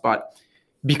podcast, but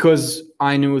because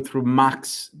I knew through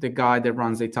Max, the guy that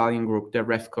runs the Italian group, the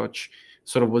ref coach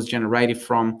sort of was generated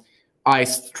from, I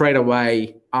straight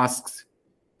away asked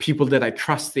people that I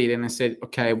trusted, and I said,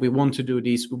 okay, we want to do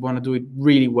this. We want to do it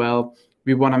really well.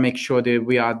 We want to make sure that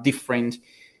we are different.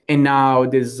 And now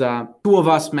there's two of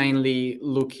us mainly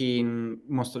looking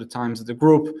most of the times at the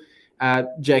group.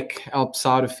 Jack helps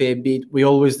out a fair bit. We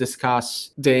always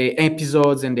discuss the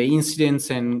episodes and the incidents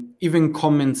and even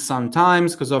comments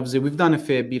sometimes, because obviously we've done a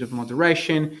fair bit of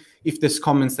moderation. If there's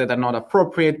comments that are not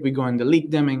appropriate, we go and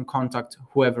delete them and contact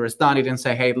whoever has done it and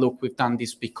say, hey, look, we've done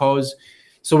this because.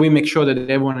 So we make sure that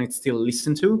everyone is still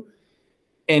listened to.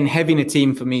 And having a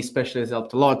team for me especially has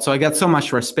helped a lot. So I got so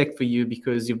much respect for you,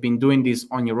 because you've been doing this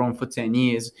on your own for 10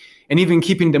 years. And even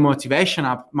keeping the motivation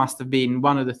up must have been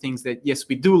one of the things that, yes,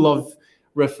 we do love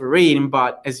refereeing,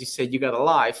 but as you said, you got a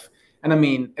life. And I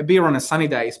mean, a beer on a sunny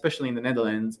day, especially in the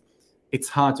Netherlands, it's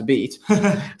hard to beat.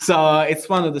 So it's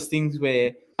one of those things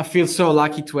where I feel so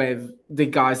lucky to have the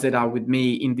guys that are with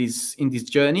me in this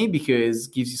journey, because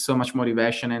it gives you so much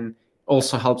motivation and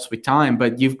also helps with time.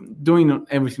 But you're doing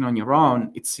everything on your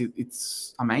own.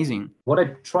 It's amazing. What I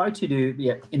tried to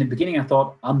do, in the beginning I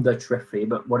thought I'm Dutch referee,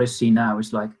 but what I see now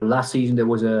is like last season there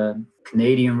was a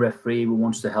Canadian referee who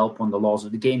wants to help on the laws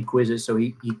of the game quizzes. So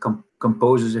he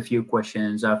composes a few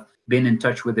questions. I've been in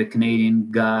touch with a Canadian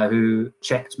guy who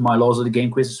checked my laws of the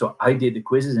game quizzes. So I did the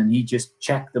quizzes and he just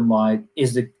checked them, like,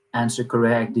 is the answer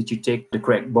correct? Did you tick the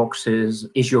correct boxes?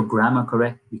 Is your grammar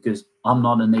correct? Because I'm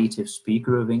not a native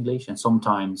speaker of English, and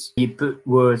sometimes you put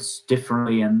words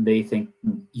differently and they think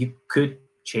you could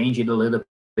change it a little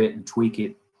bit and tweak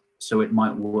it so it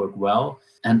might work well.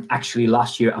 And actually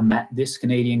last year I met this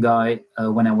Canadian guy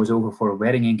when I was over for a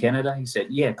wedding in Canada. He said,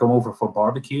 yeah, come over for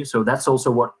barbecue. So that's also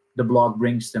what the blog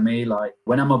brings to me. Like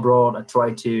when I'm abroad, I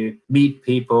try to meet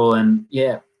people, and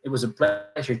yeah, it was a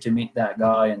pleasure to meet that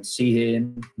guy and see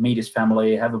him, meet his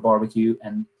family, have a barbecue.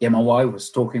 And yeah, my wife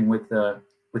was talking with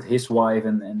his wife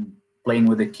and playing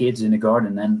with the kids in the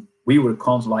garden. And we were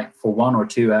constantly, like for 1 or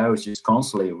 2 hours, just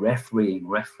constantly refereeing,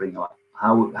 like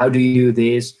how do you do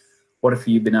this? What have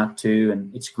you been up to?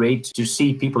 And it's great to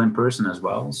see people in person as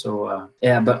well. So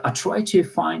but I try to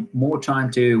find more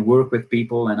time to work with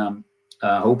people, and I'm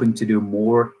hoping to do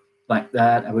more like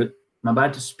that. I'm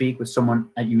about to speak with someone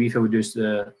at UEFA who does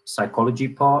the psychology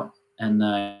part, and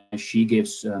she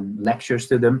gives lectures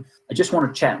to them. I just want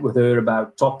to chat with her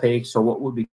about topics, or what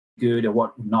would be good or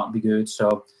what would not be good.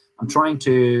 So I'm trying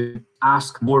to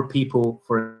ask more people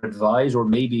for advice, or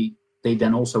maybe they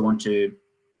then also want to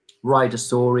write a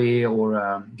story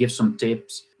or give some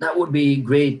tips. That would be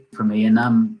great for me. And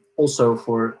I'm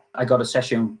also I got a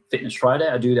session Fitness Friday.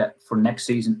 I do that for next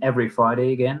season every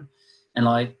Friday again. And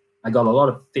like, I got a lot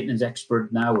of fitness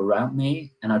experts now around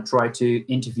me, and I try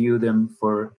to interview them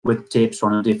with tips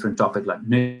on a different topic like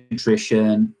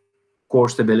nutrition, core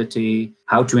stability,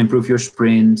 how to improve your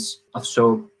sprints.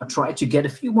 So I try to get a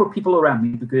few more people around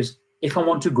me, because if I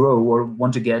want to grow or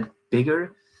want to get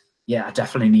bigger, yeah, I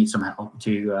definitely need some help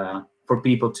for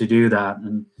people to do that.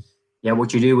 And yeah,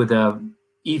 what you do with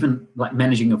even like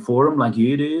managing a forum like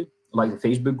you do, like the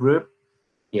Facebook group,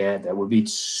 yeah, that would be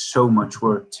so much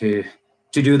work to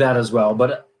do that as well.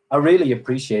 But I really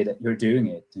appreciate that you're doing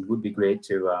it. It would be great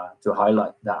to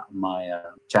highlight that on my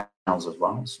channels as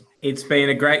well. So. It's been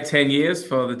a great 10 years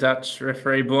for the Dutch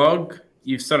Referee blog.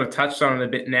 You've sort of touched on it a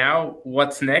bit now.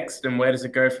 What's next, and where does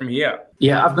it go from here?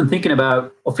 Yeah, I've been thinking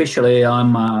about, officially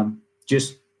I'm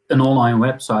just an online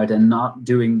website and not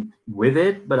doing with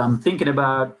it, but I'm thinking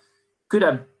about, could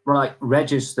I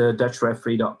register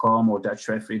DutchReferee.com or Dutch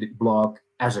Referee blog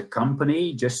as a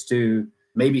company, just to,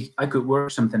 maybe I could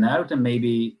work something out, and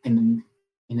maybe in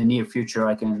the near future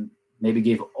I can maybe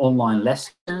give online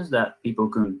lessons that people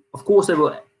can. Of course, there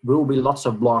will be lots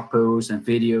of blog posts and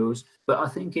videos, but I'm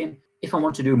thinking if I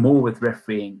want to do more with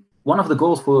refereeing, one of the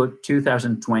goals for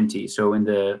 2020, so in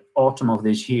the autumn of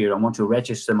this year, I want to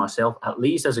register myself at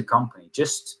least as a company,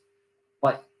 just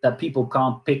like that people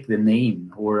can't pick the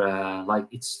name, or like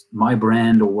it's my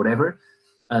brand or whatever.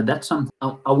 That's something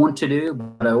I want to do,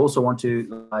 but I also want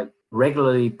to like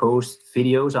regularly post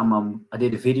videos. I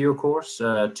did a video course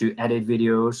to edit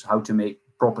videos, how to make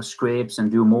proper scripts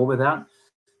and do more with that,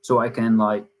 so I can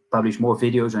like publish more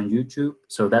videos on YouTube.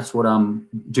 So that's what I'm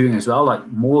doing as well, like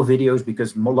more videos,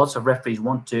 because lots of referees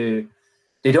want to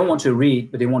they don't want to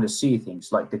read, but they want to see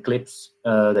things like the clips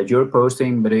that you're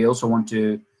posting, but they also want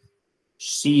to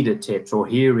see the tips or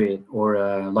hear it,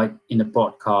 or like in the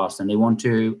podcast, and they want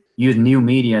to use new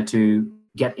media to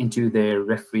get into their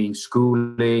refereeing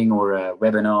schooling or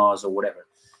webinars or whatever.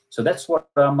 So that's what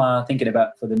I'm thinking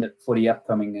about for the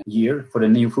upcoming year, for the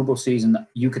new football season.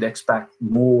 You could expect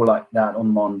more like that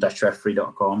on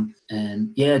DutchReferee.com.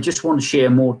 And yeah, just want to share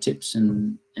more tips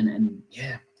and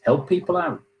yeah, help people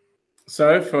out.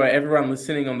 So for everyone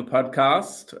listening on the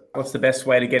podcast, what's the best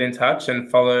way to get in touch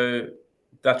and follow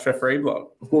Dutch Referee Blog?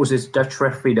 Of course, it's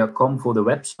DutchReferee.com for the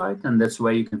website, and that's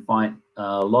where you can find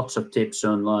lots of tips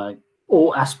on like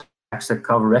all aspects that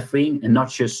cover refereeing, and not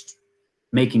just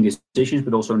making decisions,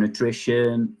 but also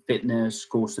nutrition, fitness,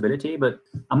 core stability. But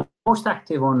I'm most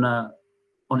active on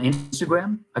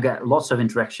Instagram. I get lots of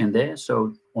interaction there.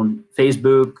 So on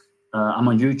Facebook, I'm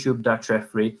on YouTube, Dutch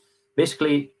Referee.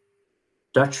 Basically,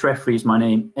 Dutch Referee is my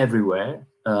name everywhere.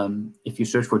 If you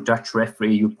search for Dutch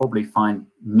Referee, you'll probably find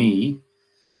me.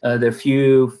 There are a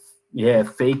few,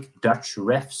 fake Dutch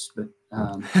refs, but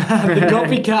the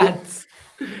copycats.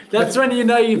 That's when you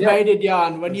know you've made it,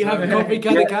 Jan. When you have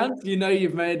copycat accounts, you know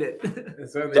you've made it.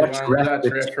 There's only Dutch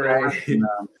Referee.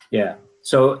 Yeah.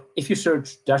 So if you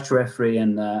search Dutch Referee,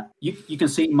 and you can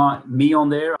see me on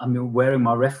there. I'm wearing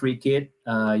my referee kit.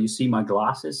 You see my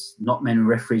glasses. Not many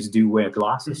referees do wear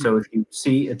glasses. So if you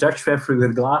see a Dutch referee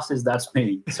with glasses, that's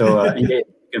me. So you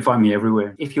can find me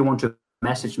everywhere. If you want to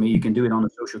message me, you can do it on the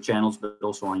social channels, but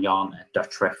also on Jan at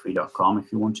DutchReferee.com.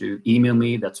 If you want to email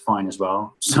me, that's fine as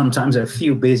well. Sometimes I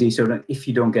feel busy, so that if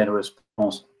you don't get a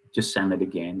response, just send it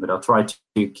again. But I'll try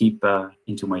to keep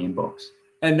into my inbox.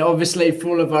 And obviously, for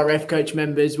all of our Ref Coach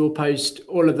members, we'll post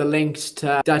all of the links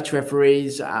to Dutch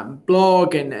Referee's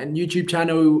blog and YouTube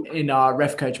channel in our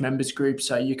Ref Coach members group,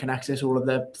 so you can access all of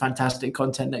the fantastic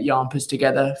content that Jan puts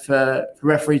together for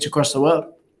referees across the world.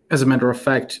 As a matter of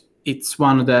fact, it's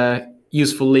one of the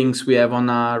useful links we have on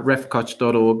our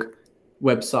refcoach.org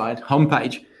website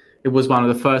homepage. It was one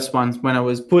of the first ones when I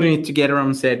was putting it together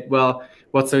and said, well,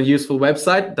 what's a useful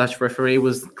website? Dutch Referee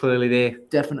was clearly there.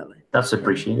 Definitely. That's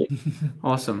appreciated.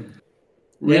 Awesome.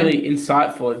 Really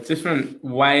insightful. Different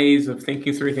ways of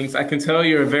thinking through things. I can tell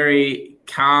you're a very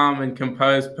calm and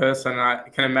composed person. I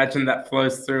can imagine that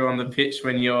flows through on the pitch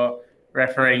when you're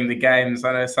refereeing the games.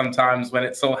 I know sometimes when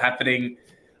it's all happening,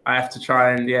 I have to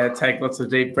try and take lots of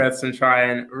deep breaths and try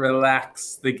and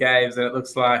relax the games. And it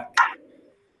looks like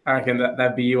I reckon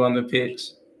that'd be you on the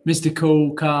pitch. Mr.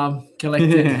 Cool, calm,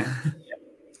 collected.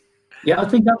 Yeah, I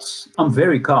think I'm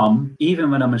very calm, even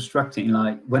when I'm instructing.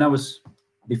 Like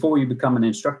before you become an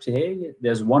instructor here,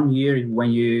 there's 1 year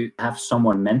when you have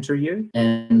someone mentor you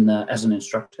and as an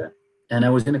instructor. And I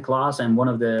was in a class, and one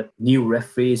of the new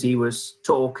referees, he was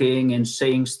talking and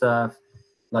saying stuff.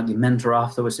 Like the mentor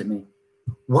afterwards at me,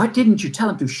 why didn't you tell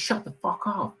him to shut the fuck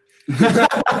up?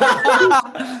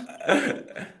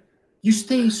 You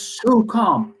stay so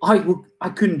calm. I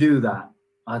couldn't do that.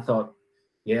 I thought,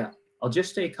 I'll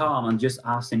just stay calm and just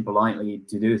ask him politely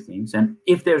to do things. And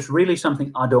if there's really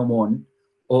something I don't want,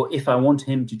 or if I want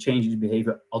him to change his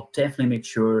behavior, I'll definitely make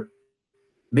sure,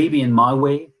 maybe in my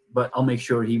way, but I'll make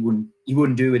sure he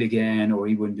wouldn't do it again, or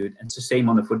he wouldn't do it. And it's the same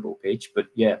on the football pitch. But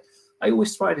I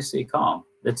always try to stay calm.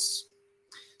 It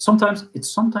sometimes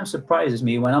surprises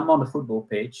me when I'm on the football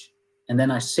pitch and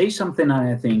then I say something and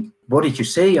I think, what did you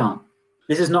say, Jan?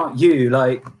 This is not you.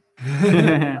 Like,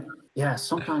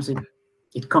 sometimes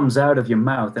it comes out of your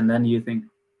mouth, and then you think,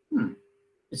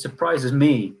 it surprises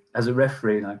me as a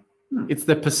referee. Like, It's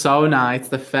the persona, it's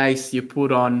the face you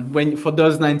put on when for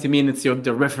those 90 minutes you're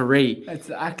the referee. It's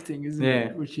the acting, isn't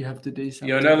it? Which you have to do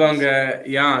sometimes. You're no longer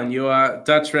Jan, you are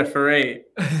Dutch Referee.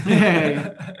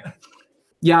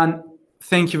 Jan,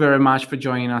 thank you very much for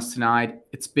joining us tonight.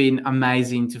 It's been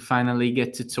amazing to finally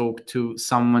get to talk to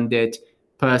someone that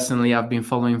personally I've been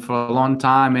following for a long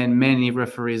time, and many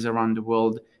referees around the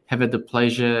world have had the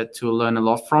pleasure to learn a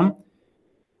lot from.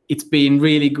 It's been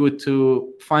really good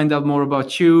to find out more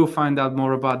about you, find out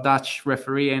more about Dutch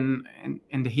Referee and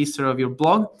the history of your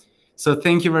blog. So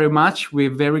thank you very much.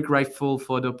 We're very grateful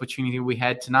for the opportunity we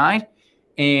had tonight.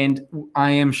 And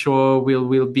I am sure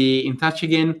we'll be in touch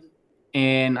again.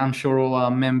 And I'm sure all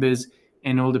our members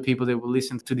and all the people that will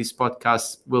listen to this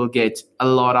podcast will get a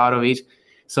lot out of it.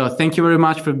 So thank you very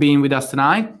much for being with us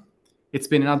tonight. It's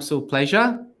been an absolute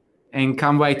pleasure. And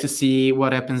can't wait to see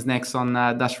what happens next on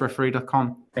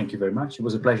DutchReferee.com. Thank you very much. It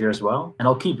was a pleasure as well. And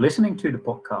I'll keep listening to the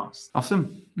podcast.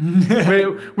 Awesome.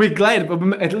 we're glad,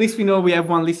 but at least we know we have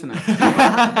one listener.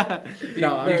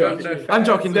 No, I'm joking. I'm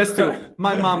joking. There's two.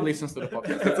 My mom listens to the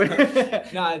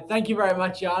podcast. No, thank you very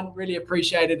much, Jan. Really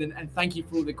appreciate it. And thank you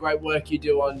for all the great work you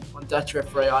do on Dutch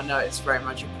Referee. I know it's very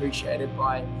much appreciated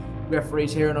by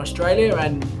referees here in Australia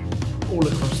and all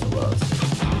across the world.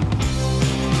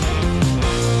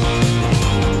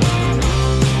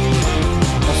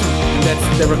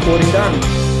 That's the recording done.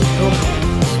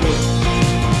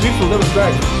 Beautiful, that was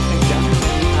great. Thanks, Jan.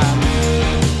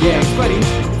 Yeah, it's quite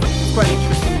interesting. It's quite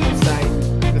interesting to say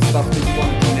the stuff that you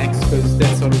want to do next, because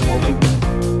that's sort of what we've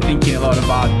been thinking a lot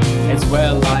about as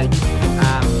well. Like,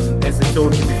 as I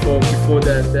told you before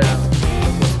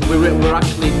we're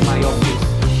actually in my office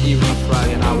here in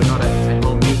Australia now. We're not at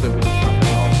home, usually we're at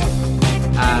the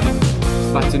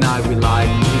office. But tonight we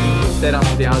set up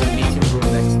the other meeting